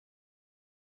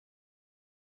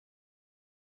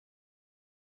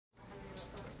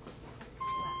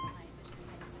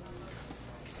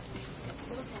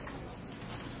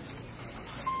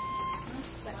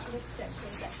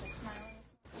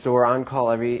So we're on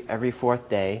call every fourth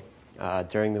day.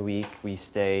 During the week, we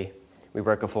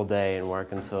work a full day and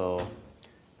work until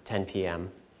 10 p.m.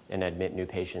 and admit new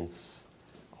patients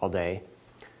all day.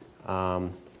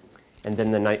 And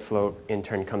then the night float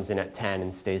intern comes in at 10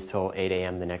 and stays till 8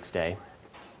 a.m. the next day.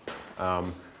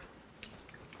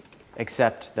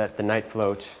 Except that the night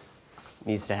float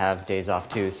needs to have days off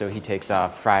too, so he takes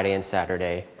off Friday and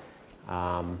Saturday,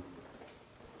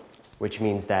 which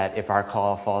means that if our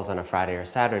call falls on a Friday or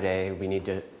Saturday, we need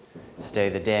to stay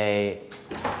the day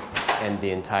and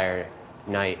the entire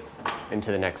night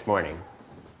into the next morning.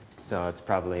 So it's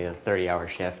probably a 30-hour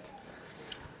shift.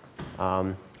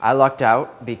 I lucked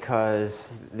out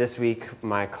because this week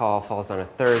my call falls on a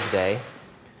Thursday,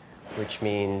 which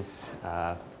means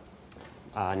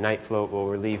night float will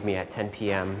relieve me at 10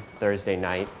 p.m. Thursday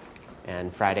night,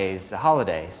 and Friday's a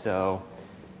holiday, so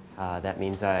that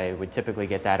means I would typically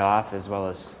get that off as well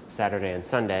as Saturday and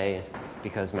Sunday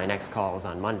because my next call is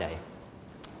on Monday.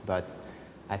 But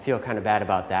I feel kind of bad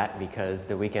about that because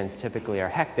the weekends typically are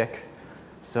hectic,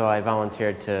 so I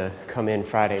volunteered to come in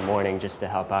Friday morning just to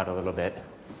help out a little bit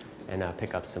and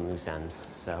pick up some loose ends.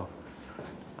 So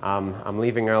I'm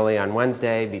leaving early on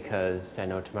Wednesday because I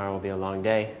know tomorrow will be a long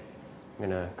day. I'm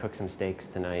gonna cook some steaks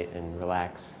tonight and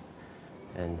relax,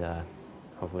 and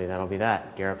hopefully that'll be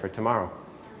that. Gear up for tomorrow.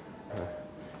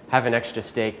 Have an extra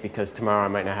steak because tomorrow I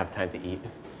might not have time to eat,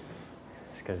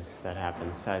 just because that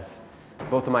happens.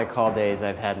 Both of my call days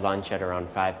I've had lunch at around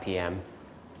 5 p.m.,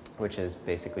 which has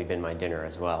basically been my dinner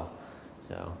as well.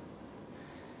 So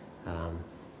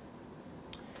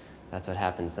that's what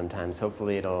happens sometimes.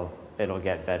 Hopefully it'll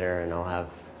get better and I'll have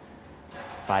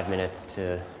 5 minutes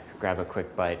to grab a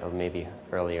quick bite, or maybe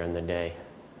earlier in the day,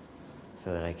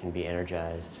 so that I can be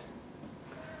energized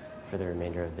for the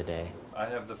remainder of the day. I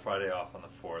have the Friday off on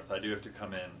the 4th. I do have to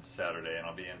come in Saturday, and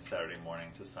I'll be in Saturday morning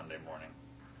to Sunday morning.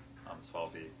 So I'll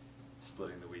be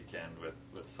splitting the weekend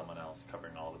with someone else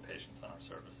covering all the patients on our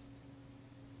service.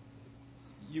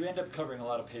 You end up covering a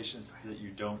lot of patients that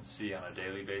you don't see on a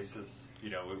daily basis. You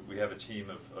know, we have a team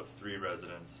of 3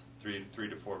 residents, 3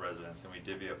 to 4 residents, and we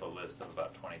divvy up a list of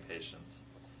about 20 patients.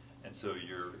 And so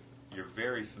you're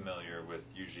very familiar with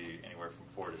usually anywhere from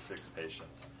 4 to 6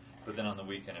 patients. But then on the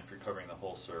weekend, if you're covering the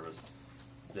whole service,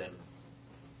 then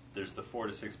there's the 4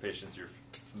 to 6 patients you're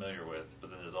familiar with, but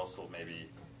then there's also maybe,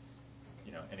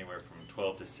 you know, anywhere from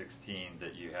 12 to 16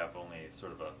 that you have only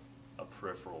sort of a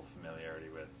peripheral familiarity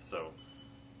with. So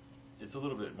it's a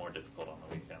little bit more difficult on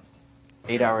the weekends.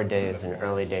 8-hour day is an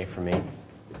early day for me.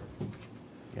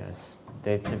 Yes,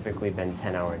 they've typically been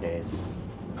 10-hour days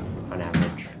on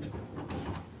average,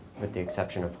 with the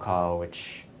exception of call,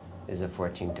 which is a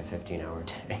 14 to 15-hour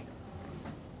day.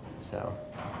 So,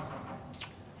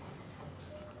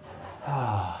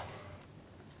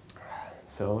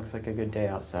 so it looks like a good day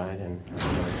outside, and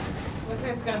Looks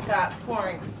like it's gonna start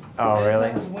pouring. Oh, really?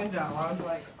 I just saw this window. I was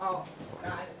like, oh,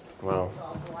 God. Well, It's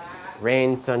all black.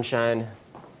 rain, sunshine,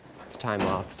 it's time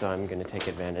off, so I'm gonna take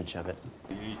advantage of it.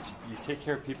 You take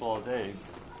care of people all day,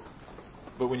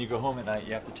 but when you go home at night,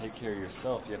 you have to take care of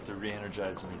yourself. You have to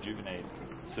re-energize and rejuvenate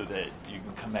so that you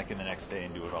can come back in the next day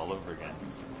and do it all over again.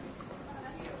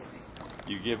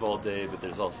 You give all day, but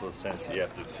there's also a sense that you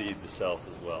have to feed the self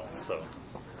as well. So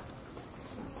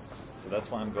that's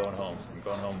why I'm going home. I'm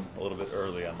going home a little bit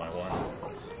early on my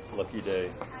one lucky day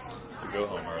to go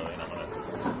home early, and I'm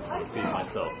gonna feed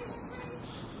myself.